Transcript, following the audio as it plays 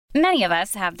Many of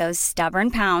us have those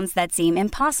stubborn pounds that seem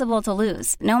impossible to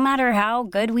lose, no matter how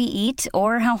good we eat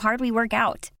or how hard we work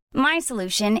out. My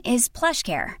solution is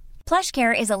PlushCare.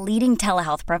 PlushCare is a leading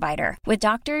telehealth provider with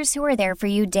doctors who are there for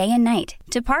you day and night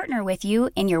to partner with you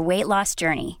in your weight loss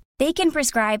journey. They can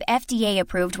prescribe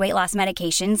FDA-approved weight loss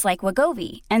medications like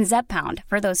Wegovy and Zepbound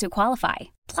for those who qualify.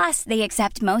 Plus, they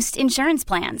accept most insurance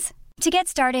plans. To get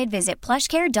started, visit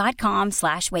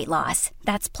plushcare.com/weightloss.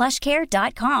 That's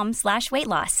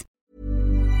plushcare.com/weightloss.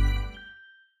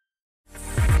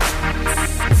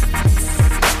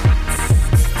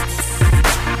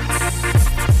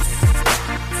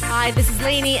 Hi, this is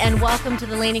Lainey, and welcome to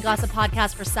the Lainey Gossip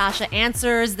Podcast for Sasha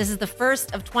Answers. This is the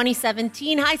first of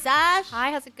 2017. Hi, Sash. Hi,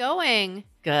 how's it going?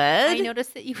 Good. I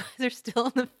noticed that you guys are still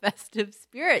in the festive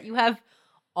spirit. You have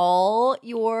all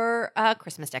your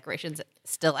Christmas decorations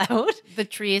still out. The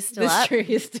tree is still up. The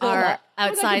tree is still Our up.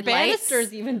 outside the lights.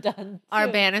 banister's even done. Our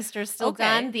too. banister's still Okay.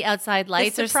 done. The outside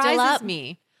lights are This still surprises up.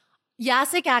 me.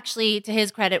 Yasik actually, to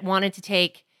his credit, wanted to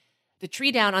take the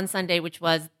tree down on Sunday, which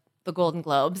was the Golden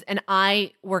Globes. And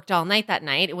I worked all night that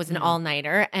night. It was an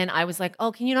all-nighter. And I was like,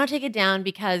 oh, can you not take it down?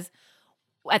 Because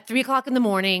at 3 o'clock in the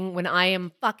morning, when I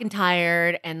am fucking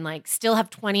tired and like still have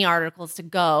 20 articles to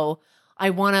go, I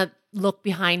want to look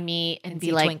behind me and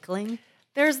be like, twinkling.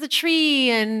 there's the tree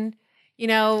and, you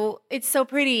know, it's so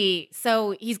pretty.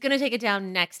 So he's going to take it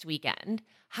down next weekend.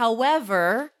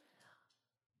 However,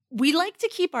 we like to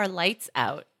keep our lights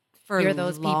out for You're a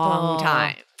those long people.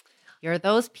 time. You're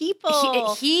those people.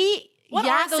 What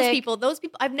are those Yasik- people? Those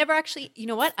people. I've never actually. You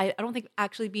know what? I don't think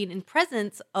actually being in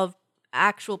presence of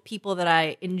actual people that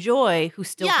I enjoy who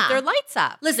still Yeah. keep their lights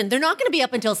up. Listen, they're not going to be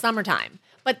up until summertime.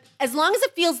 But as long as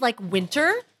it feels like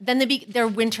winter, then they're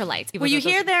winter lights. What you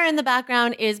hear there in the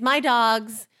background is my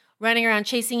dogs running around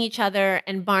chasing each other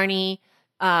and Barney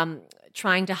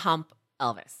trying to hump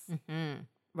Elvis. Mm-hmm.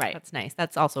 Right. That's nice.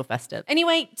 That's also festive.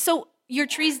 Anyway, so your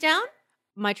tree's down?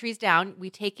 My tree's down. We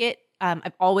take it.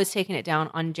 I've always taken it down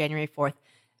on January 4th,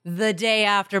 the day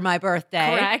after my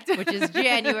birthday. Correct. Which is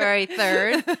January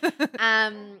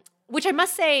 3rd. Which I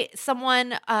must say,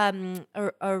 someone,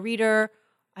 a reader,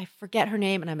 I forget her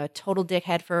name, and I'm a total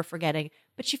dickhead for forgetting,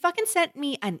 but she fucking sent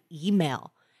me an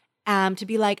email to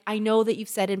be like, I know that you've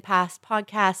said in past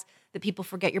podcasts that people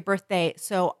forget your birthday,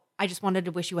 so I just wanted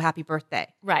to wish you a happy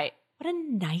birthday. Right. What a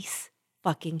nice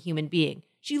fucking human being.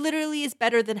 She literally is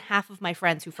better than half of my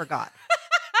friends who forgot.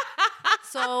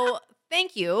 So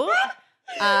thank you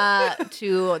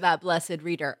to that blessed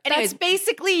reader. Anyways, That's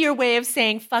basically your way of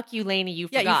saying, fuck you, Lainey, you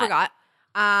forgot. yeah, you forgot.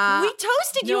 We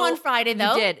toasted you No, on Friday,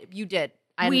 though. You did.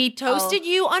 And We toasted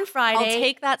you on Friday. I'll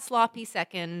take that sloppy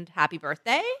second happy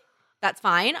birthday. That's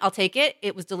fine. I'll take it.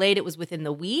 It was delayed. It was within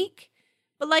the week.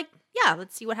 But like, yeah,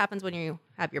 let's see what happens when you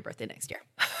have your birthday next year.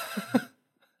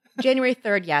 January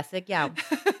 3rd, Yasik. Yeah.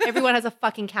 Everyone has a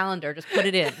fucking calendar. Just put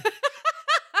it in.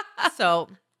 So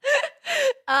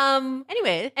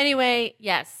Anyway,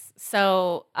 yes.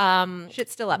 So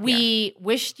shit's still up here. we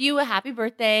wished you a happy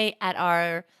birthday at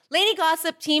our Lainey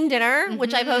Gossip team dinner,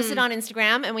 which I posted on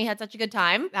Instagram, and we had such a good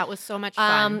time. That was so much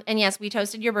fun. And yes, we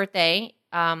toasted your birthday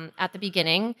at the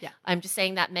beginning. Yeah. I'm just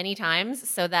saying that many times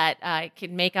so that I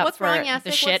could make up What's for wrong, Yasik? the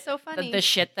What's shit, so funny? the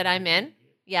shit that I'm in.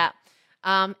 Yeah.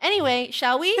 Anyway,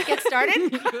 shall we get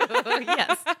started?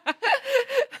 Yes.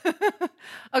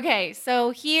 Okay,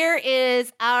 so here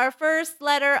is our first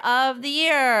letter of the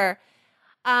year.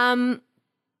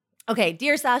 Okay,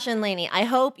 dear Sasha and Lainey, I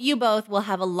hope you both will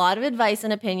have a lot of advice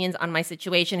and opinions on my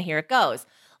situation. Here it goes.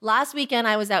 Last weekend,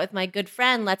 I was out with my good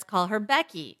friend. Let's call her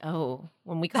Becky. Oh,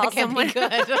 when we call That can't someone be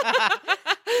good.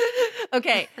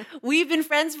 Okay, we've been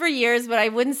friends for years, but I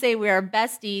wouldn't say we are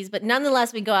besties. But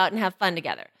nonetheless, we go out and have fun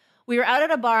together. We were out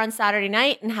at a bar on Saturday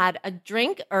night and had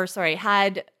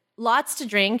lots to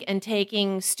drink and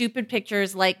taking stupid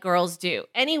pictures like girls do.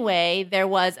 Anyway, there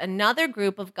was another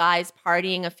group of guys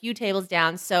partying a few tables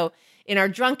down. So in our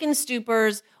drunken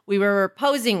stupors, we were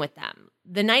posing with them.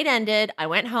 The night ended. I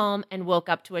went home and woke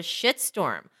up to a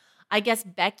shitstorm. I guess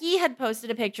Becky had posted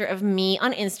a picture of me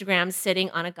on Instagram sitting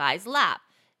on a guy's lap.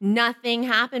 Nothing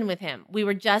happened with him. We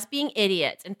were just being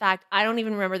idiots. In fact, I don't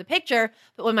even remember the picture,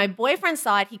 but when my boyfriend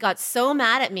saw it, he got so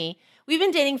mad at me. We've been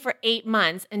dating for 8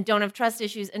 months and don't have trust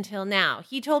issues until now.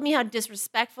 He told me how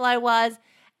disrespectful I was,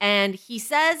 and he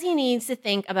says he needs to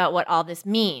think about what all this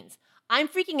means. I'm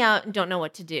freaking out and don't know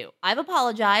what to do. I've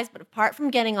apologized, but apart from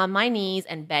getting on my knees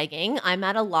and begging, I'm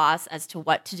at a loss as to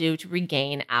what to do to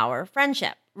regain our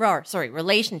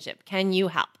relationship. Can you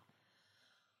help?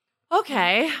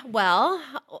 Okay, well,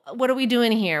 what are we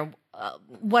doing here?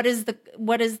 What is the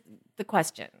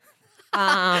question?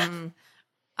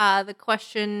 The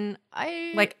question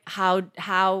Like how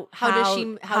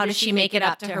does she make it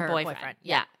up to her boyfriend?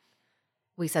 Yeah.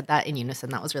 We said that in unison.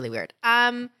 That was really weird.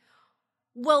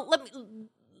 Well,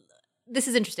 this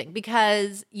is interesting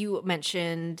because you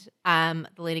mentioned the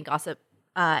Lady Gossip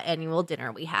annual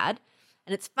dinner we had.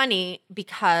 And it's funny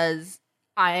because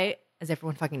I, as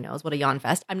everyone fucking knows, what a yawn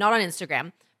fest. I'm not on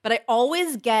Instagram, but I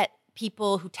always get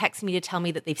people who text me to tell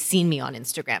me that they've seen me on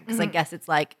Instagram because I guess it's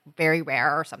like very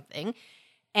rare or something.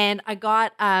 And I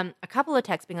got a couple of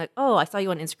texts being like, "Oh, I saw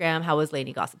you on Instagram. How was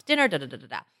Lady Gossip's dinner?" Da da da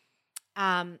da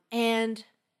da. And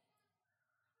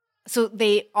so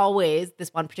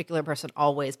this one particular person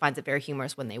always finds it very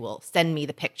humorous when they will send me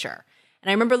the picture. And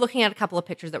I remember looking at a couple of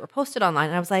pictures that were posted online,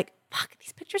 and I was like, "Fuck,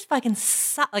 these pictures fucking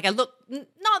suck. Like, I look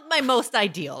not my most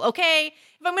ideal. Okay,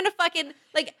 if I'm gonna fucking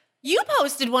like." You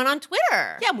posted one on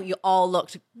Twitter. Yeah, we all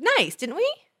looked nice, didn't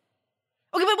we?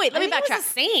 Okay, but wait, let me backtrack. It was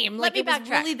the same. Let me it was backtrack.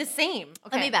 really the same.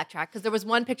 Okay. Let me backtrack because there was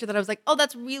one picture that I was like, oh,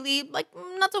 that's really like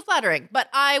not so flattering, but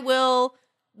I will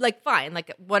like fine,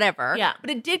 like whatever. Yeah. But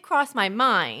it did cross my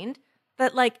mind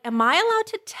that like, am I allowed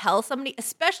to tell somebody,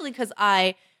 especially because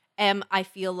I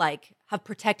feel like have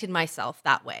protected myself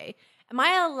that way. Am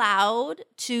I allowed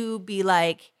to be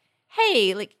like,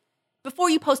 hey, like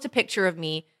before you post a picture of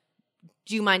me,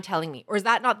 do you mind telling me? Or is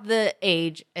that not the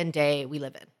age and day we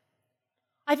live in?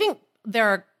 I think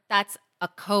that's a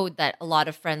code that a lot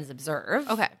of friends observe.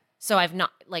 Okay. So I've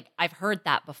heard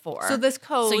that before. So this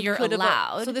code so you're could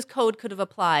allowed. So this code could have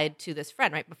applied to this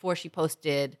friend, right? Before she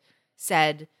posted,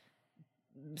 said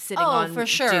sitting on. Oh, for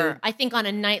sure. I think on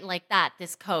a night like that,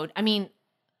 this code, I mean,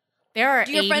 there are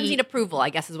do your friends need approval,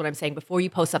 I guess is what I'm saying, before you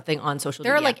post something on social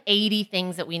media? There are like 80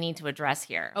 things that we need to address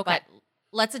here. Okay. But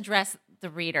let's address the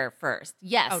reader first.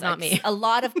 Yes. Oh, not me. A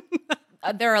lot of,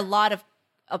 there are a lot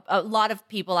of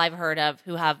people I've heard of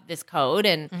who have this code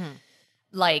and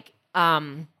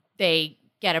they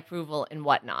get approval and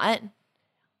whatnot.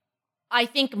 I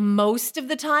think most of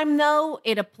the time though,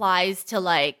 it applies to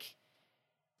like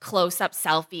close-up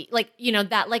selfie, like, you know,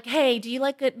 that like, hey, do you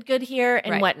like good here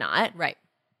and whatnot. Right.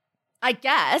 I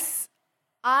guess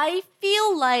I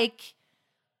feel like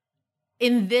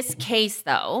in this case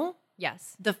though,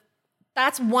 yes,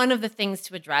 that's one of the things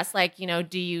to address. Like, you know,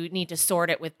 do you need to sort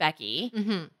it with Becky?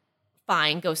 Mm-hmm.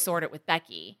 Fine, go sort it with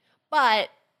Becky. But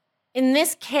in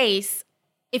this case,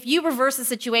 if you reverse the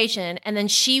situation and then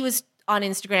she was on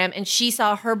Instagram and she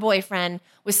saw her boyfriend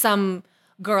with some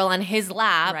girl on his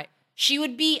lap, right, she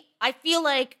would be, I feel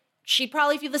like she'd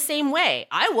probably feel the same way.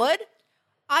 I would,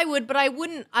 but I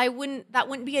wouldn't, that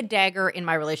wouldn't be a dagger in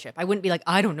my relationship. I wouldn't be like,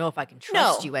 I don't know if I can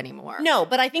trust you anymore. No,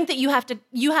 but I think that you have to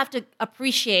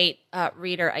appreciate,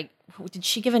 reader, did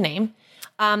she give a name?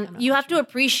 You have to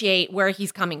appreciate where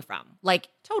he's coming from. Like,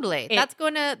 totally. That's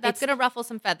gonna ruffle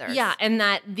some feathers. Yeah. And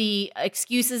that the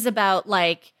excuses about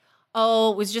like,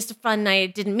 oh, it was just a fun night,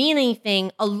 it didn't mean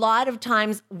anything. A lot of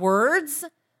times words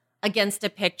against a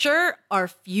picture are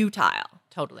futile.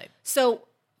 Totally. So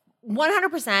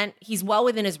 100%, he's well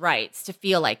within his rights to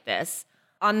feel like this.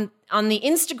 On the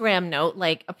Instagram note,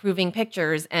 like approving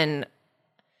pictures, and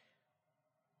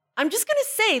I'm just going to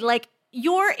say, like,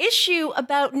 your issue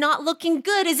about not looking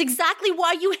good is exactly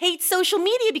why you hate social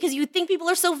media, because you think people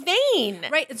are so vain.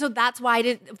 Right. And so that's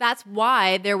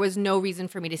why there was no reason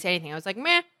for me to say anything. I was like,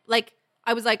 meh. Like,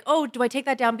 I was like, oh, do I take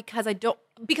that down because I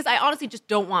honestly just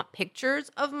don't want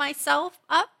pictures of myself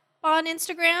up on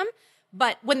Instagram.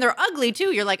 But when they're ugly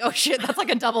too, you're like, oh shit, that's like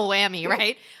a double whammy,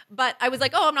 right? But I was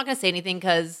like, oh, I'm not going to say anything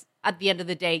because at the end of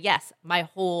the day, yes, my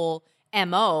whole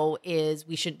MO is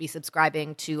we shouldn't be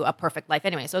subscribing to a perfect life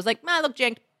anyway. So I was like, I look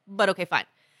janked, but okay, fine.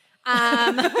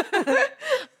 But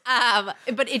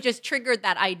it just triggered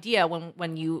that idea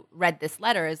when you read this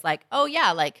letter is like, oh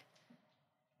yeah, like,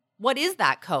 what is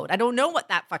that code? I don't know what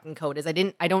that fucking code is. I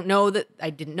didn't know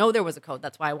there was a code.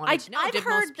 That's why I wanted to know. I've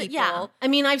heard that, yeah. I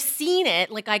mean, I've seen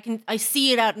it. Like I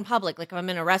see it out in public. Like if I'm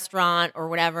in a restaurant or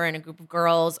whatever, and a group of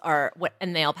girls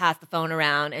and they'll pass the phone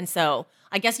around. And so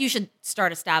I guess you should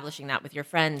start establishing that with your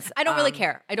friends. I don't really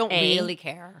care. I don't really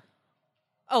care.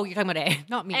 Oh, you're talking about A,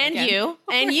 not me. And again. you.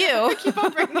 And you. Keep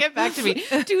on bringing it back to me.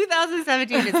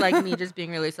 2017 is like me just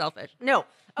being really selfish. No.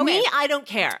 Okay. Me, I don't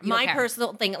care. My care.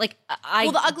 Personal thing, like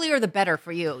well, the uglier the better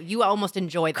for you. You almost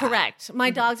enjoy that. Correct. My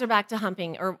dogs are back to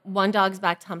humping, or one dog's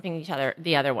back to humping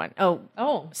the other one.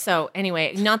 Oh. So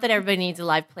anyway, not that everybody needs a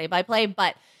live play-by-play,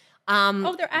 but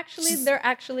they're actually.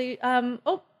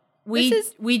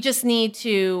 We just need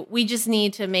to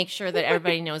make sure that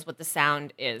everybody knows what the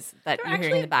sound is that you're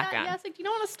hearing in the background. Yes, like, do you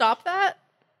don't want to stop that?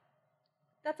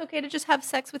 That's okay to just have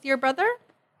sex with your brother?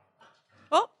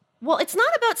 Oh. Well, it's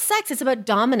not about sex. It's about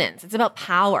dominance. It's about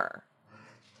power.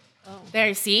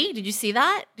 There, see? Did you see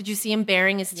that? Did you see him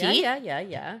baring his teeth?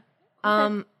 Yeah.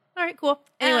 All right, cool.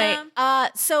 Anyway,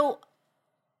 so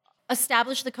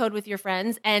establish the code with your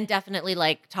friends and definitely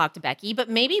like talk to Becky, but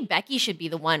maybe Becky should be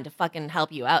the one to fucking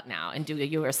help you out now and do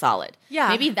you a solid. Yeah.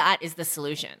 Maybe that is the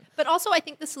solution. But also I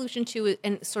think the solution too,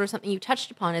 and sort of something you touched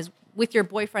upon, is with your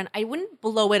boyfriend, I wouldn't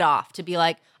blow it off to be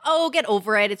like, oh, get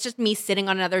over it. It's just me sitting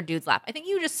on another dude's lap. I think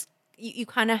you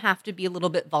kind of have to be a little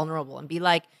bit vulnerable and be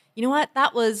like, you know what?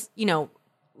 That was,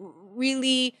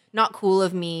 really not cool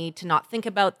of me to not think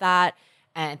about that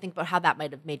and think about how that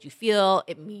might have made you feel.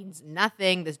 It means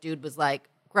nothing. This dude was like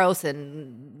gross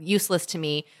and useless to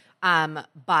me.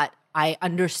 But I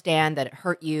understand that it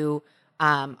hurt you.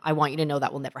 I want you to know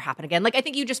that will never happen again. Like, I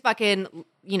think you just fucking,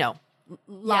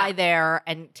 lie there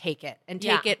and take it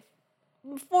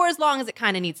for as long as it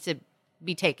kind of needs to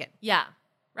be taken. Yeah.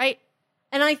 Right?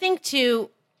 And I think too,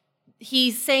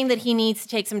 he's saying that he needs to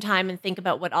take some time and think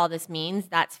about what all this means.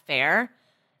 That's fair.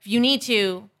 If you need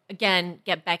to, again,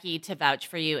 get Becky to vouch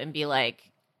for you and be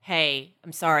like, hey,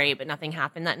 I'm sorry, but nothing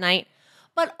happened that night.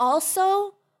 But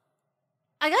also,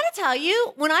 I got to tell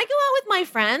you, when I go out with my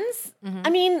friends, I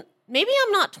mean, maybe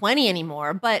I'm not 20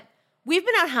 anymore, but we've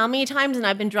been out how many times and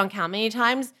I've been drunk how many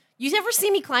times? You ever see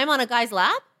me climb on a guy's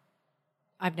lap?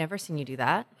 I've never seen you do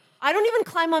that. I don't even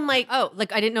climb on my... Oh,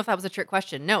 like I didn't know if that was a trick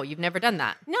question. No, you've never done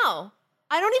that. No.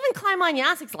 I don't even climb on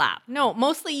Yasek's lap. No,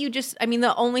 mostly you just... I mean,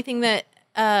 the only thing that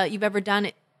you've ever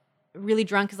done really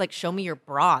drunk is like, show me your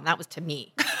bra. And that was to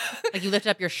me. Like you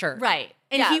lifted up your shirt. Right.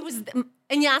 And he was...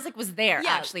 And Yasek was there,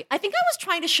 actually. I think I was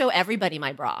trying to show everybody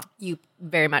my bra. You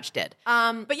very much did.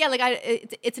 But yeah, like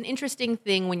it's an interesting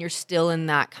thing when you're still in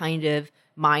that kind of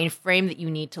mind frame that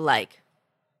you need to like,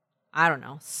 I don't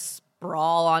know,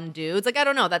 sprawl on dudes. Like, I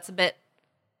don't know. That's a bit.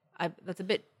 I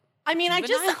mean, I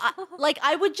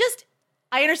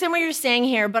understand what you're saying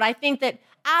here, but I think that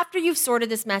after you've sorted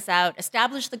this mess out,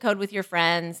 establish the code with your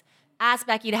friends, ask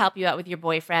Becky to help you out with your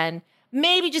boyfriend,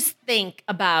 maybe just think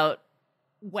about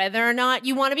whether or not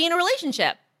you want to be in a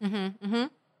relationship.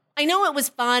 I know it was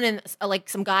fun and like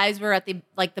some guys were at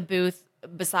the booth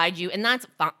beside you, and that's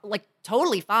like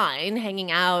totally fine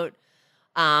hanging out.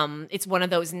 It's one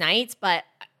of those nights, but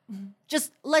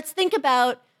just let's think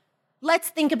about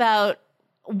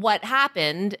what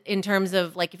happened in terms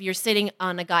of like if you're sitting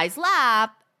on a guy's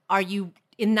lap, are you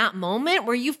in that moment?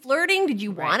 Were you flirting? Did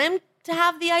you want him to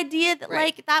have the idea that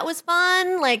like that was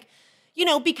fun? Like,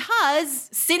 because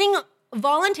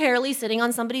voluntarily sitting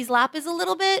on somebody's lap is a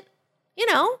little bit,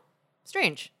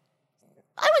 strange.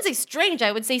 I wouldn't say strange.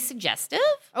 I would say suggestive.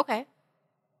 Okay.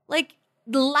 Like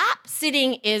lap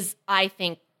sitting is, I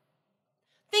think,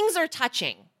 things are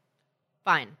touching.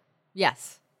 Fine.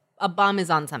 Yes. A bum is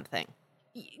on something.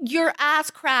 Your ass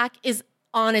crack is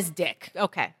on his dick.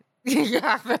 Okay.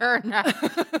 Yeah, fair enough.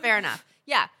 Fair enough.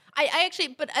 Yeah. I actually,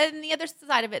 but and the other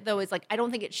side of it though is like, I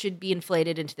don't think it should be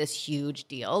inflated into this huge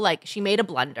deal. Like she made a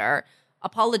blunder,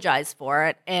 apologize for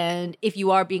it. And if you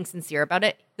are being sincere about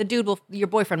it, your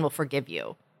boyfriend will forgive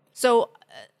you. So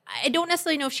I don't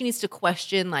necessarily know if she needs to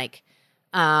question like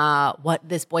what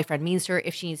this boyfriend means to her,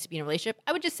 if she needs to be in a relationship.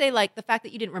 I would just say like the fact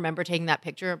that you didn't remember taking that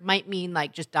picture might mean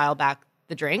like just dial back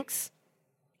the drinks.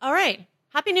 All right.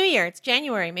 Happy New Year. It's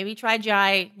January. Maybe try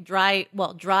dry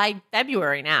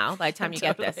February now by the time you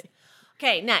get this.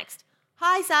 Okay, next.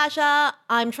 Hi, Sasha.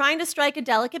 I'm trying to strike a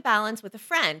delicate balance with a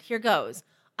friend. Here goes.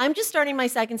 I'm just starting my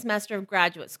second semester of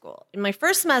graduate school. In my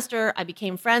first semester, I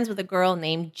became friends with a girl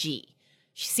named G.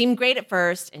 She seemed great at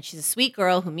first, and she's a sweet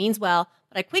girl who means well,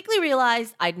 but I quickly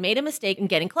realized I'd made a mistake in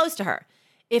getting close to her.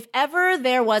 If ever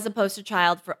there was a poster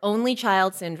child for only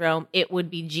child syndrome, it would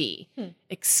be G.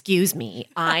 Excuse me,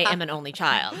 I am an only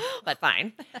child, but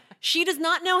fine. She does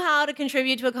not know how to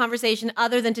contribute to a conversation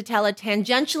other than to tell a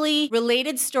tangentially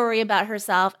related story about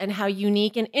herself and how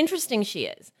unique and interesting she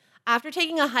is. After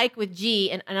taking a hike with G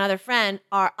and another friend,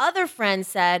 our other friend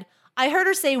said, I heard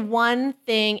her say one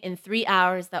thing in 3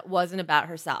 hours that wasn't about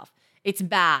herself. It's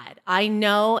bad. I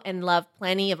know and love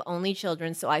plenty of only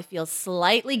children, so I feel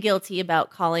slightly guilty about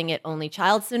calling it only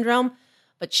child syndrome,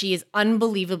 but she is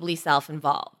unbelievably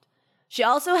self-involved. She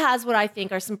also has what I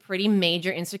think are some pretty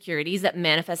major insecurities that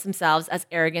manifest themselves as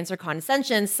arrogance or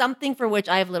condescension, something for which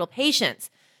I have little patience.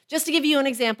 Just to give you an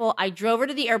example, I drove her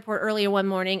to the airport earlier one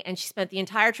morning, and she spent the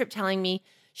entire trip telling me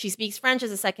she speaks French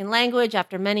as a second language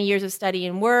after many years of study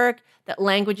and work, that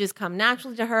languages come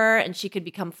naturally to her, and she could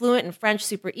become fluent in French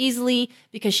super easily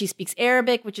because she speaks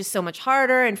Arabic, which is so much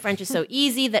harder, and French is so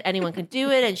easy that anyone can do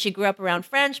it, and she grew up around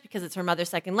French because it's her mother's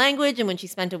second language, and when she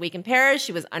spent a week in Paris,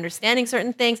 she was understanding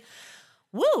certain things.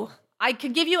 Woo! I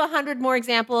could give you 100 more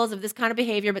examples of this kind of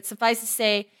behavior, but suffice to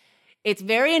say, It's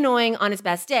very annoying on its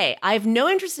best day. I have no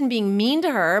interest in being mean to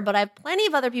her, but I have plenty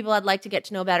of other people I'd like to get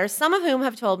to know better, some of whom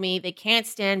have told me they can't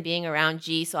stand being around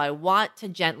G, so I want to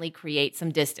gently create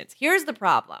some distance. Here's the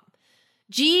problem.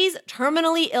 G's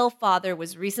terminally ill father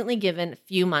was recently given a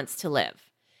few months to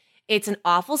live. It's an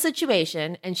awful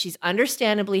situation, and she's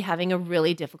understandably having a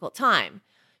really difficult time.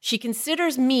 She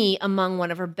considers me among one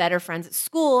of her better friends at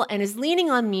school and is leaning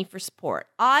on me for support.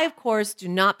 I, of course, do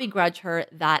not begrudge her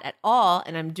that at all,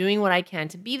 and I'm doing what I can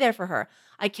to be there for her.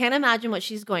 I can't imagine what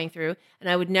she's going through, and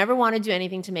I would never want to do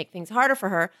anything to make things harder for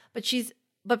her, but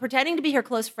pretending to be her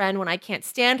close friend when I can't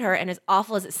stand her, and as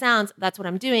awful as it sounds, that's what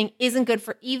I'm doing, isn't good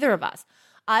for either of us.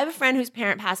 I have a friend whose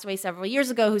parent passed away several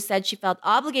years ago who said she felt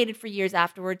obligated for years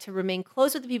afterward to remain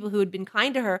close with the people who had been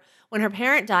kind to her when her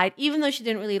parent died, even though she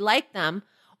didn't really like them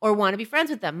or want to be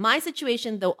friends with them. My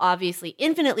situation, though obviously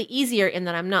infinitely easier in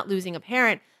that I'm not losing a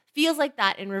parent, feels like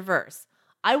that in reverse.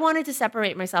 I wanted to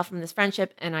separate myself from this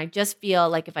friendship, and I just feel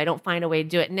like if I don't find a way to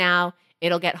do it now,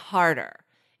 it'll get harder.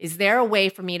 Is there a way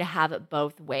for me to have it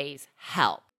both ways?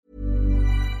 Help.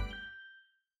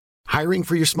 Hiring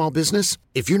for your small business?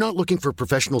 If you're not looking for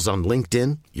professionals on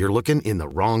LinkedIn, you're looking in the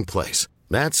wrong place.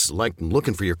 That's like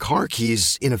looking for your car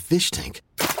keys in a fish tank.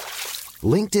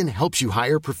 LinkedIn helps you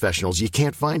hire professionals you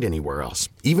can't find anywhere else,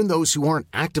 even those who aren't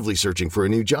actively searching for a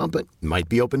new job but might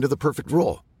be open to the perfect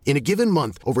role. In a given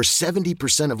month, over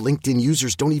 70% of LinkedIn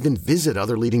users don't even visit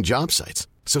other leading job sites.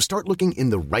 So start looking in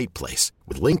the right place.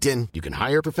 With LinkedIn, you can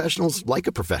hire professionals like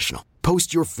a professional.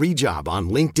 Post your free job on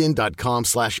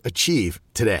linkedin.com/achieve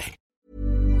today.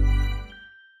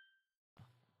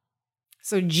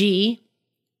 So G's,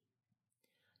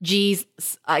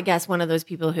 I guess, one of those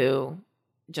people who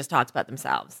just talks about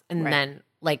themselves. And then,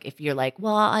 like, if you're like,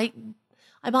 well, I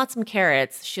bought some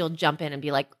carrots, she'll jump in and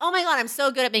be like, oh my God, I'm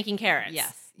so good at making carrots.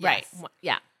 Yes. Right.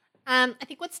 Yeah. I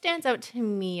think what stands out to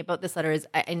me about this letter is,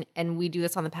 and we do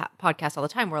this on the podcast all the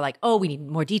time, we're like, oh, we need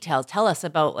more details. Tell us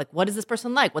about, like, what is this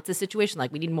person like? What's this situation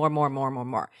like? We need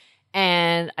more.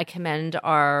 And I commend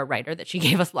our writer that she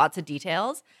gave us lots of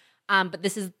details. But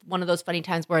this is one of those funny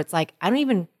times where it's like, I don't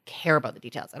even care about the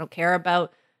details. I don't care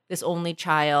about this only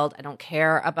child. I don't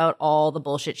care about all the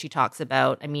bullshit she talks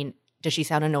about. I mean, does she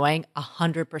sound annoying?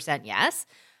 100% yes.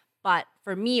 But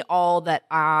for me, all that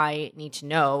I need to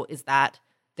know is that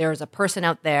there's a person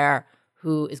out there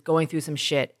who is going through some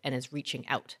shit and is reaching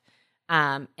out.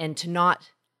 And to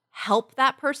not help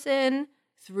that person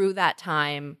through that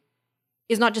time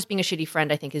is not just being a shitty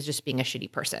friend, I think is just being a shitty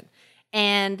person.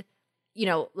 And, you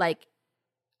know, like,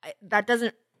 that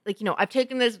doesn't, like, you know, I've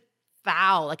taken this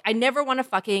vow. Like, I never want to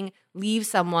fucking leave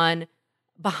someone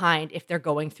behind if they're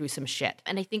going through some shit.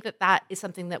 And I think that that is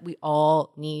something that we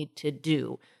all need to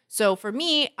do. So for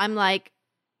me, I'm like,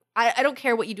 I don't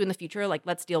care what you do in the future. Like,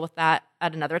 let's deal with that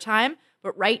at another time.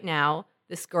 But right now,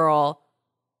 this girl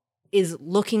is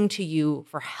looking to you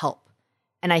for help.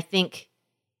 And I think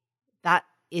that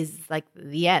is like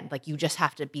the end. Like, you just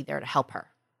have to be there to help her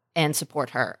and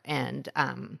support her and,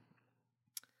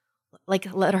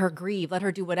 like, let her grieve, let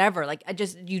her do whatever. Like,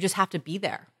 you just have to be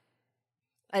there.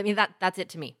 I mean, that's it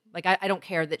to me. Like, I don't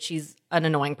care that she's an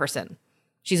annoying person.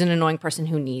 She's an annoying person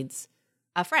who needs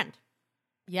a friend.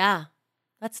 Yeah,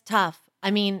 that's tough.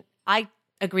 I mean, I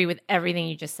agree with everything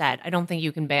you just said. I don't think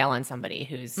you can bail on somebody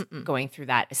who's going through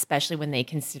that, especially when they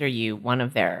consider you one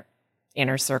of their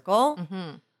inner circle.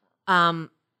 Mm-hmm.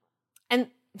 And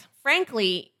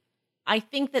frankly, I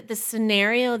think that the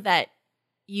scenario that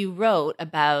you wrote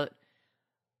about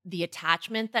the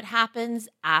attachment that happens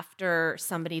after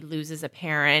somebody loses a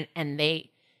parent and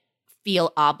they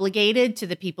feel obligated to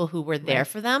the people who were there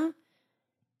for them.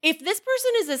 If this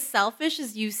person is as selfish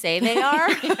as you say they are,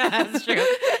 Yeah, that's true.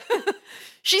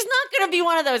 she's not going to be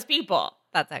one of those people.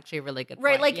 That's actually a really good point.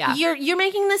 Right? Like, yeah. you're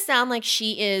making this sound like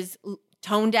she is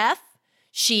tone deaf.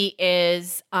 She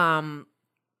is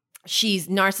she's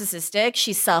narcissistic.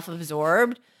 She's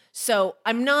self-absorbed. So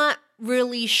I'm not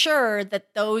really sure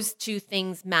that those two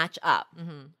things match up.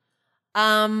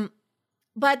 Mm-hmm.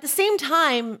 But at the same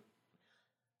time,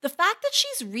 the fact that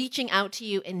she's reaching out to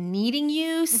you and needing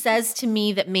you says to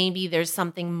me that maybe there's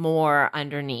something more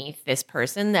underneath this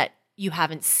person that you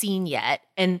haven't seen yet.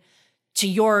 And to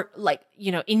your, like,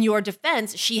 you know, in your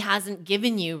defense, she hasn't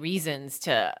given you reasons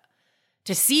to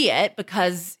see it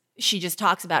because she just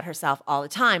talks about herself all the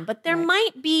time. But there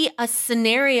might be a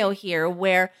scenario here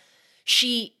where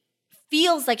she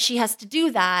feels like she has to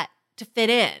do that to fit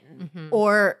in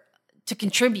or to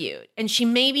contribute. And she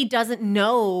maybe doesn't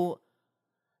know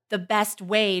the best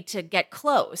way to get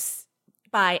close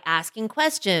by asking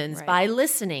questions, by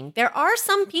listening. There are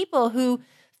some people who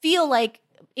feel like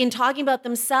in talking about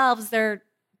themselves, they're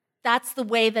that's the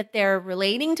way that they're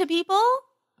relating to people.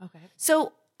 Okay.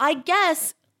 So I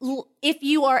guess if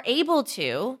you are able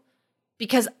to,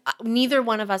 because neither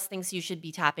one of us thinks you should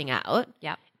be tapping out.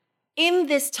 Yeah. In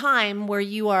this time where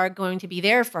you are going to be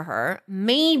there for her,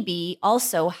 maybe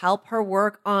also help her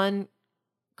work on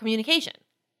communication.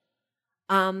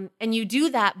 And you do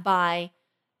that by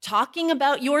talking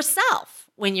about yourself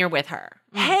when you're with her.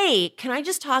 Hey, can I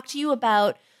just talk to you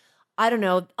about, I don't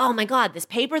know, oh my God, this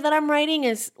paper that I'm writing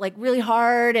is like really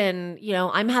hard and, you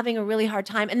know, I'm having a really hard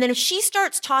time. And then if she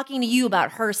starts talking to you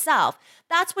about herself,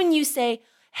 that's when you say,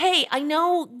 hey, I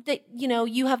know that, you know,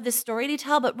 you have this story to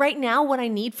tell, but right now what I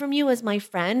need from you as my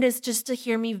friend is just to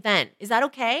hear me vent. Is that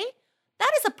okay?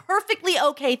 That is a perfectly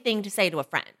okay thing to say to a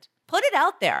friend. Put it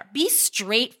out there. Be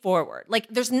straightforward. Like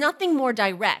there's nothing more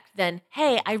direct than,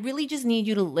 hey, I really just need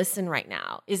you to listen right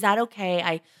now. Is that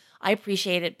okay? I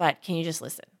appreciate it, but can you just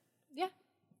listen? Yeah.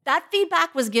 That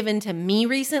feedback was given to me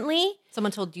recently.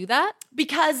 Someone told you that?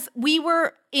 Because we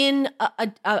were in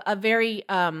a very,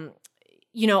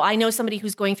 you know, I know somebody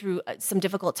who's going through some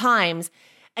difficult times.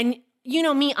 And you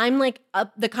know me, I'm like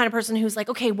the kind of person who's like,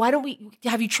 okay,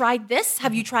 have you tried this?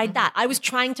 Have you tried that? I was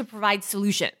trying to provide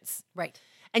solutions. Right.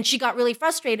 And she got really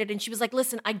frustrated and she was like,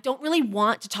 listen, I don't really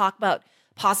want to talk about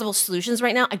possible solutions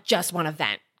right now. I just want to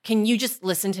vent. Can you just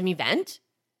listen to me vent?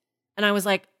 And I was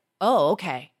like, oh,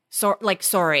 okay.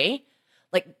 Sorry.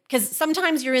 Like, because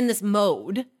sometimes you're in this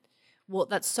mode. Well,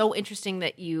 that's so interesting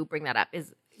that you bring that up.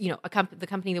 Is, you know, the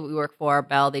company that we work for,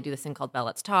 Bell, they do this thing called Bell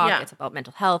Let's Talk. Yeah. It's about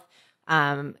mental health.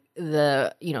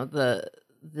 The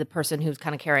person who's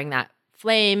kind of carrying that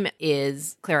flame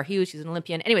is Clara Hughes. She's an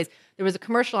Olympian. Anyways, there was a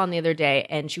commercial on the other day,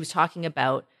 and she was talking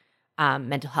about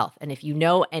mental health. And if you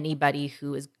know anybody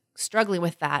who is struggling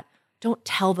with that, don't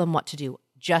tell them what to do.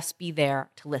 Just be there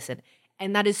to listen.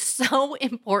 And that is so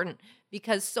important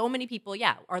because so many people,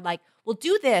 are like, well,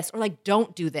 do this, or like,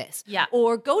 don't do this. Yeah.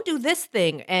 Or go do this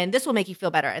thing, and this will make you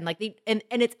feel better. And like, and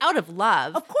it's out of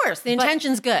love. Of course, the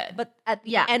intention's good. But at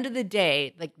the end of the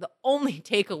day, like the only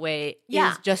takeaway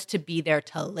is just to be there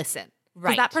to listen.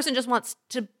 Right. Because that person just wants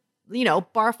to, you know,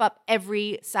 barf up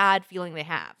every sad feeling they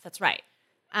have. That's right.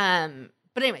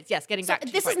 But anyways, yes, getting back to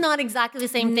this your is point. not exactly the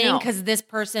same thing No. because this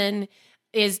person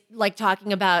is like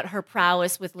talking about her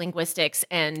prowess with linguistics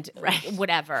and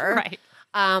whatever. Right.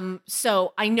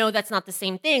 So I know that's not the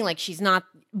same thing. Like she's not,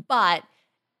 but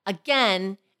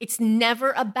again, it's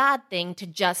never a bad thing to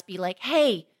just be like,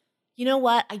 hey, you know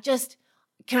what?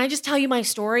 Can I just tell you my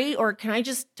story, or can I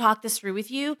just talk this through with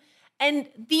you? And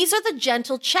these are the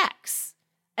gentle checks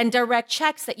and direct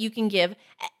checks that you can give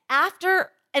after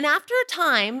a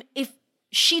time. If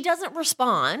she doesn't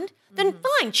respond, then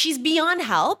fine, she's beyond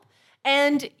help.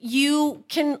 And you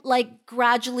can like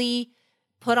gradually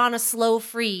put on a slow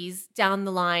freeze down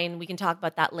the line. We can talk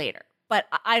about that later. But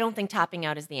I don't think tapping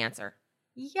out is the answer.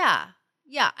 Yeah.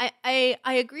 I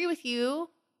agree with you.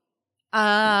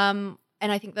 And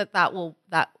I think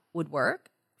that would work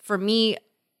for me.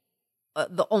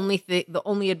 The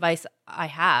only advice I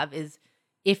have is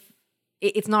if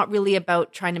it's not really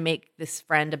about trying to make this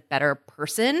friend a better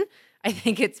person. I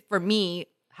think it's, for me,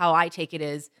 how I take it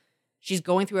is she's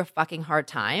going through a fucking hard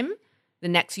time. The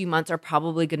next few months are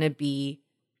probably going to be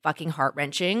fucking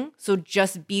heart-wrenching. So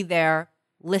just be there,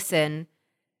 listen,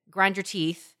 grind your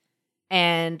teeth,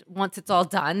 and once it's all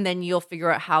done, then you'll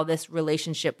figure out how this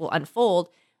relationship will unfold.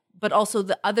 But also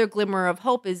the other glimmer of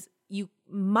hope is you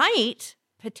might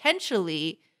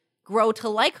potentially grow to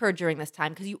like her during this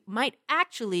time because you might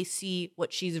actually see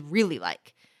what she's really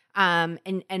like. And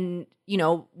you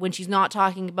know, when she's not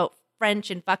talking about French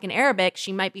and fucking Arabic,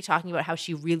 she might be talking about how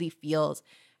she really feels,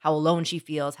 how alone she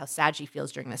feels, how sad she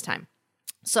feels during this time.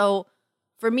 So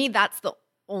for me, that's the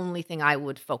only thing I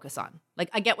would focus on. Like,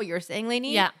 I get what you're saying,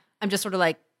 Lainey. Yeah. I'm just sort of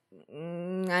like,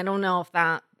 I don't know if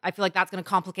that, I feel like that's going to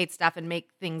complicate stuff and make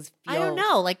things feel. I don't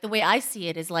know. Like the way I see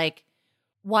it is like,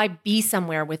 why be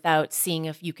somewhere without seeing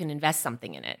if you can invest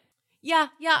something in it? Yeah.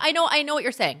 I know what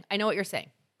you're saying.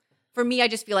 For me, I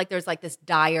just feel like there's like this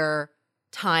dire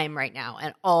time right now,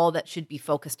 and all that should be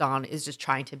focused on is just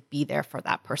trying to be there for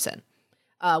that person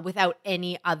without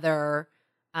any other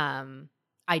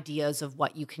ideas of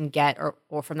what you can get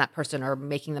or from that person or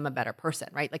making them a better person,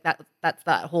 right? Like that's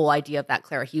that whole idea of that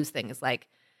Clara Hughes thing is like,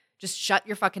 just shut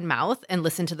your fucking mouth and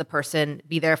listen to the person,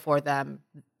 be there for them.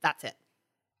 That's it.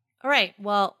 All right.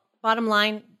 Well, bottom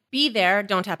line, be there,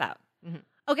 don't tap out. Mm-hmm.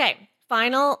 Okay.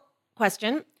 Final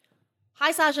question.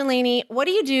 Hi, Sasha and Lainey. What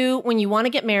do you do when you want to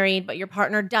get married, but your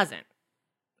partner doesn't?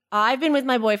 I've been with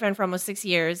my boyfriend for almost 6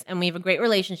 years, and we have a great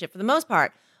relationship for the most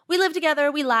part. We live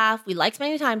together, we laugh, we like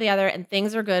spending time together, and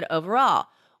things are good overall.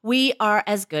 We are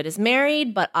as good as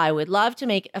married, but I would love to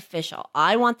make it official.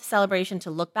 I want the celebration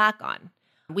to look back on.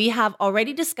 We have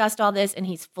already discussed all this and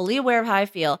he's fully aware of how I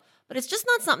feel, but it's just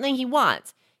not something he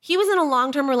wants. He was in a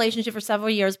long-term relationship for several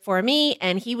years before me,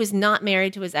 and he was not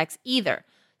married to his ex either.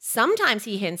 Sometimes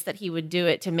he hints that he would do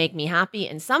it to make me happy,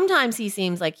 and sometimes he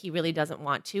seems like he really doesn't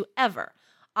want to ever.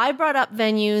 I brought up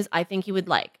venues I think he would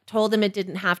like, told him it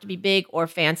didn't have to be big or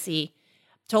fancy,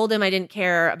 told him I didn't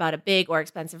care about a big or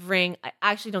expensive ring. I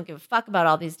actually don't give a fuck about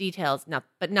all these details,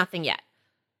 but nothing yet.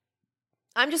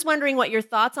 I'm just wondering what your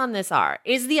thoughts on this are.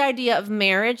 Is the idea of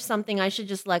marriage something I should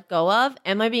just let go of?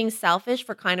 Am I being selfish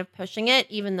for kind of pushing it,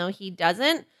 even though he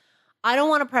doesn't? I don't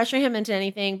want to pressure him into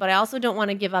anything, but I also don't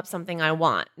want to give up something I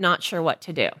want. Not sure what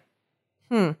to do.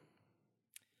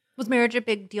 Was marriage a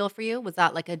big deal for you? Was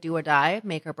that like a do or die,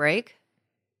 make or break?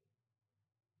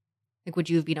 Like, would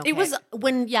you have been okay? It was,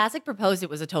 when Jacek proposed, it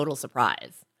was a total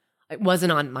surprise. It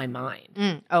wasn't on my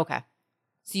mind. Okay.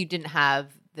 So you didn't have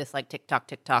this like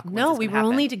TikTok. No, we were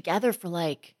only together for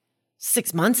like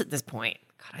 6 months at this point.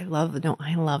 God, I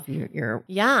love your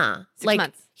Yeah. 6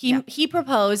 months. He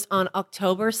proposed on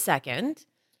October 2nd.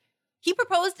 He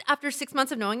proposed after 6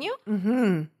 months of knowing you?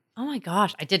 Mm-hmm. Oh my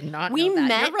gosh, I did not We know that.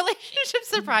 met- Your relationship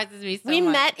surprises me so much. We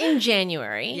met in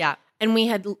January. Yeah. And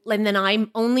then I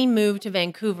only moved to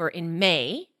Vancouver in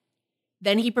May.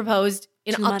 Then he proposed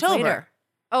in 2 months October. later.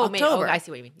 Oh, October. I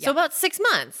see what you mean. Yeah. So about 6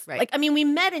 months. Right. Like, I mean, we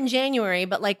met in January,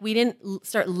 but like we didn't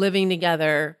start living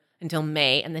together until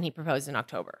May, and then he proposed in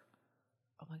October.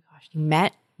 Oh my gosh. You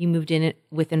met, you moved in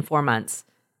within 4 months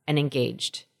and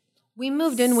engaged. We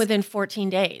moved in within 14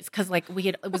 days because like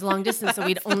it was long distance, so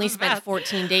we'd only spent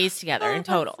 14 days together in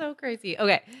total. That's so crazy.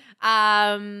 Okay.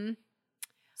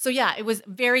 So yeah, it was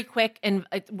very quick and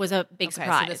it was a big Okay, so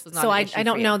surprise. this was not So an I issue for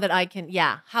don't you. know that I can.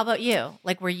 Yeah. How about you?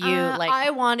 Like, were you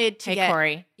I wanted to hey, get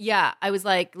Corey? Yeah, I was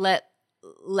like,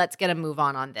 let's get a move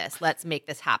on this. Let's make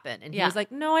this happen. And he Yeah. was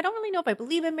like, no, I don't really know if I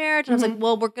believe in marriage. And I was like,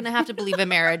 well, we're gonna have to believe in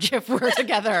marriage if we're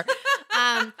together.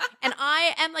 And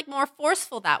I am like more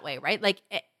forceful that way, right? Like,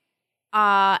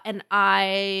 and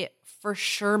I for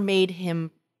sure made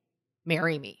him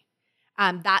marry me.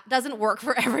 That doesn't work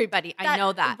for everybody. I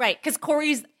know that, right? Because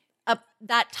Corey's type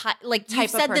Type you've of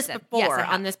said this person. before Yes, I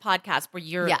have. on this podcast where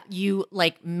you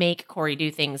like make Corey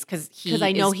do things because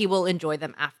I know he will enjoy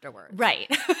them afterwards. right.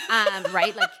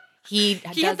 Right? Like he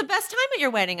Had the best time at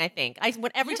your wedding. I think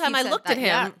every time I looked at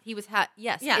him, he was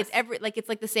yes. Yes. It's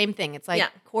like the same thing. It's like, Yeah.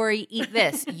 Corey, eat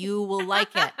this, you will like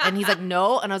it. And he's like,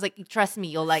 no, and I was like, trust me,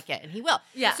 you'll like it, and he will.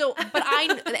 Yeah. So, but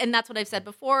and that's what I've said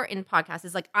before in podcasts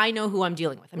is like, I know who I'm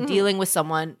dealing with. I'm dealing with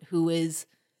someone who is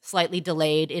slightly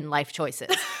delayed in life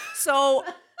choices. So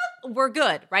we're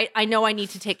good, right? I know I need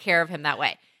to take care of him that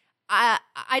way. I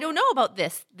don't know about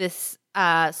this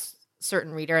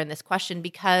certain reader in this question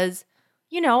because,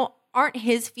 aren't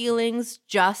his feelings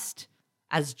just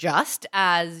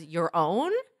as your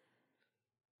own?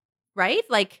 Right?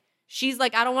 Like, she's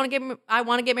like, I want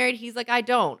to get married. He's like, I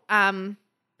don't.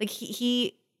 Like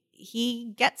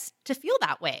he gets to feel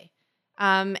that way.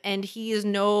 And he is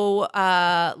no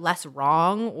less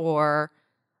wrong or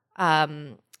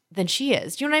than she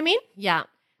is. Do you know what I mean? yeah.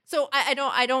 So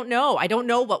I don't know. I don't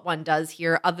know what one does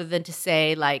here other than to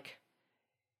say, like,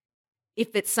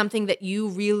 if it's something that you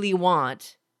really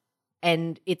want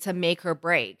and it's a make or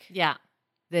break, Yeah.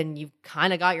 then you've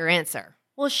kind of got your answer.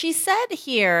 Well, she said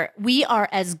here, we are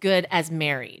as good as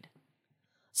married.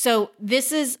 So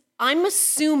I'm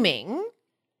assuming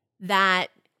that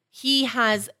he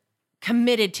has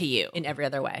committed to you In every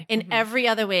other way. in every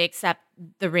other way except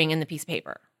the ring and the piece of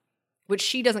paper. Which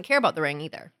she doesn't care about the ring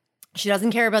either. She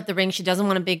doesn't care about the ring. She doesn't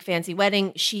want a big fancy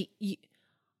wedding.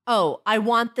 I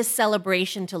want the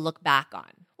celebration to look back on.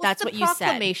 That's what you said.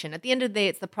 Proclamation. At the end of the day,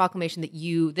 it's the proclamation that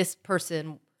this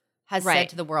person has Right. said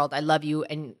to the world, I love you,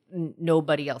 and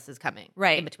nobody else is coming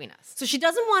Right. in between us. So she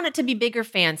doesn't want it to be big or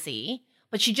fancy,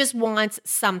 but she just wants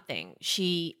something.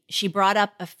 She brought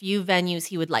up a few venues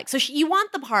he would like. So you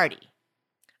want the party.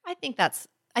 I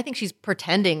think she's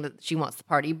pretending that she wants the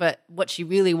party, but what she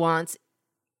really wants,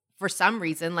 for some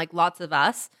reason, like lots of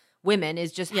us women,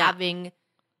 is just Yeah. having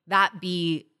that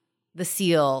be the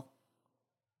seal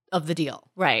of the deal.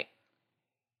 Right.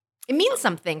 It means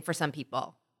something for some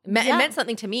people. It meant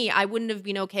something to me. I wouldn't have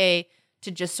been okay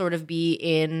to just sort of be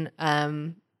in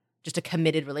just a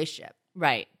committed relationship.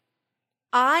 Right.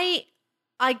 I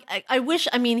wish,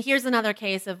 here's another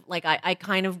case of like,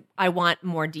 I want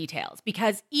more details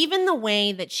because even the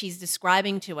way that she's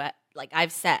describing to it, like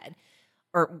I've said,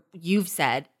 or you've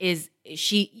said,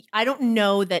 I don't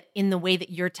know that in the way that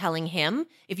you're telling him,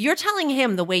 if you're telling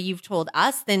him the way you've told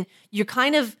us, then you're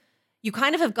kind of, you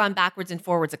kind of have gone backwards and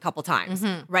forwards a couple times,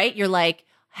 right? You're like,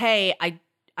 hey,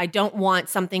 I don't want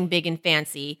something big and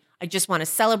fancy. I just want a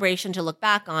celebration to look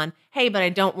back on. Hey, but I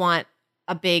don't want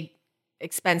a big,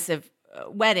 expensive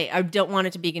wedding. I don't want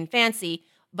it to be big and fancy,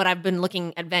 but I've been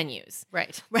looking at venues.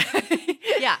 Right. Right?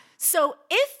 Yeah. So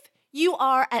if you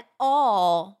are at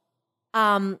all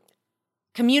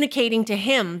communicating to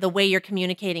him the way you're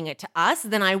communicating it to us,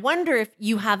 then I wonder if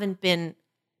you haven't been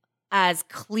as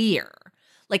clear.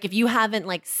 Like if you haven't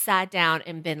like sat down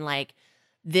and been like,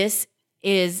 this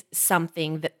is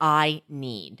something that I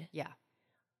need. Yeah.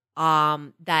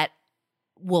 That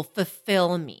will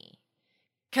fulfill me.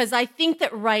 Because I think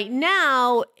that right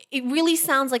now, it really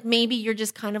sounds like maybe you're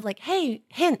just kind of like, hey,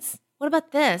 hints. What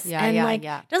about this? Yeah, and yeah, like,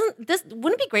 yeah.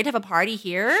 Wouldn't it be great to have a party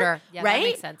here? Sure. Yeah, right? that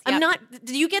makes sense. I'm Yep. not,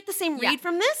 do you get the same read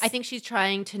from this? I think she's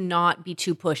trying to not be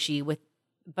too pushy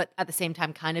but at the same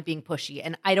time kind of being pushy.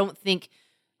 And I don't think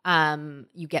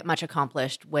you get much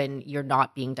accomplished when you're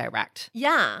not being direct.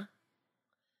 Yeah.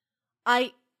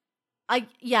 I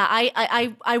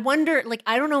wonder, like,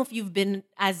 I don't know if you've been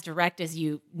as direct as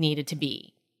you needed to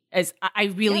be. As I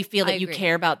really feel that you agree.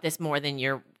 care about this more than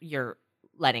you're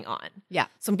letting on. Yeah.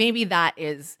 So maybe that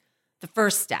is the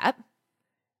first step.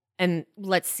 And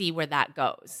let's see where that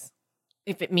goes.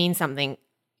 If it means something,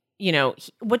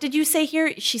 what did you say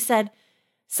here? She said,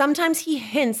 sometimes he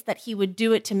hints that he would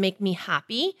do it to make me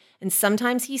happy. And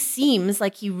sometimes he seems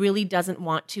like he really doesn't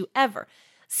want to ever.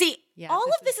 See, all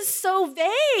of this is so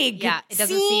vague. Yeah, it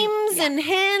doesn't seem- and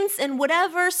hints and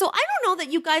whatever. So I don't know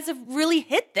that you guys have really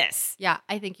hit this. Yeah,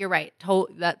 I think you're right.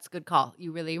 That's a good call.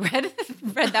 You really read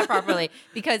that properly.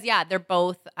 Because, yeah, they're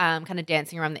both kind of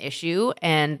dancing around the issue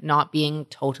and not being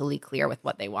totally clear with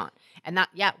what they want. And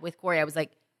that, with Corey, I was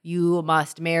like, you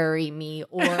must marry me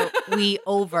or we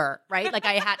over, right? Like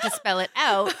I had to spell it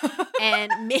out.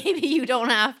 And maybe you don't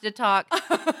have to talk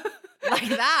like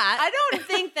that. I don't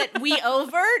think that we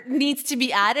over needs to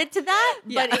be added to that,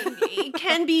 but it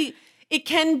can be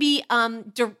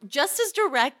just as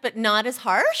direct, but not as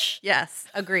harsh. Yes,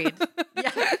 agreed.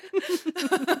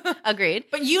 Agreed.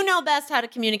 But you know best how to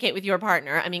communicate with your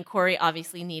partner. I mean, Corey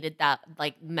obviously needed that,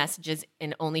 like messages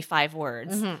in only 5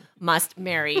 words. Must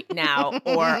marry now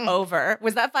or over.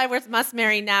 Was that 5 words? Must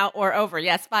marry now or over.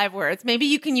 Yes, 5 words. Maybe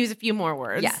you can use a few more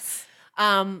words. Yes.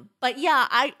 But yeah,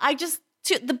 I just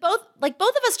both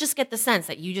of us just get the sense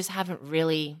that you just haven't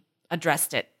really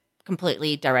addressed it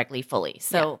completely, directly, fully.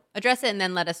 So address it and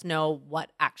then let us know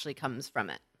what actually comes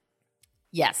from it.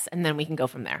 yes, and then we can go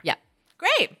from there. Yeah.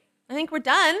 Great. I think we're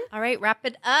done. All right, wrap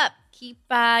it up. Keep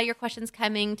your questions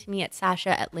coming to me at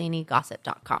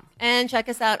Sasha@LaineyGossip.com. And check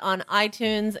us out on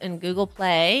iTunes and Google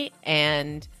Play.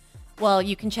 And, well,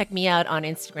 you can check me out on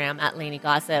Instagram at Lainey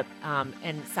Gossip.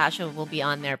 And Sasha will be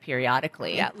on there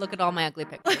periodically. Yeah, look at all my ugly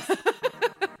pictures.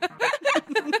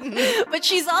 But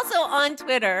she's also on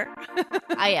Twitter.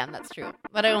 I am, that's true.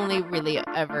 But I only really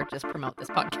ever just promote this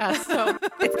podcast, so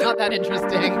it's not that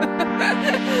interesting.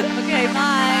 Okay,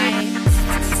 bye.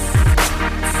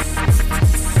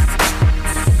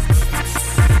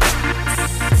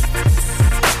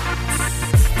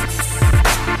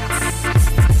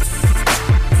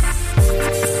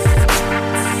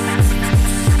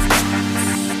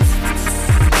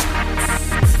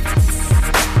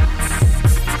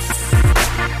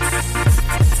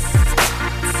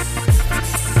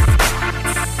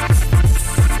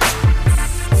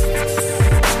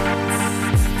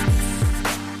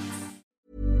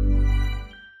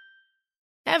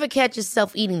 Ever catch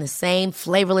yourself eating the same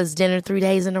flavorless dinner 3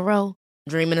 days in a row?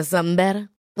 Dreaming of something better?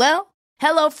 Well,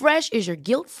 HelloFresh is your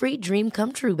guilt-free dream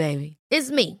come true, baby.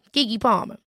 It's me, Keke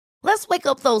Palmer. Let's wake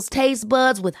up those taste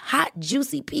buds with hot,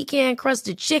 juicy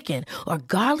pecan-crusted chicken or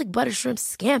garlic butter shrimp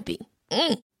scampi.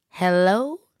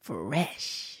 Hello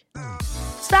Fresh.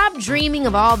 Stop dreaming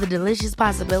of all the delicious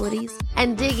possibilities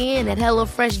and dig in at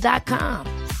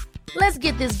HelloFresh.com. Let's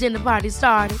get this dinner party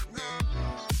started.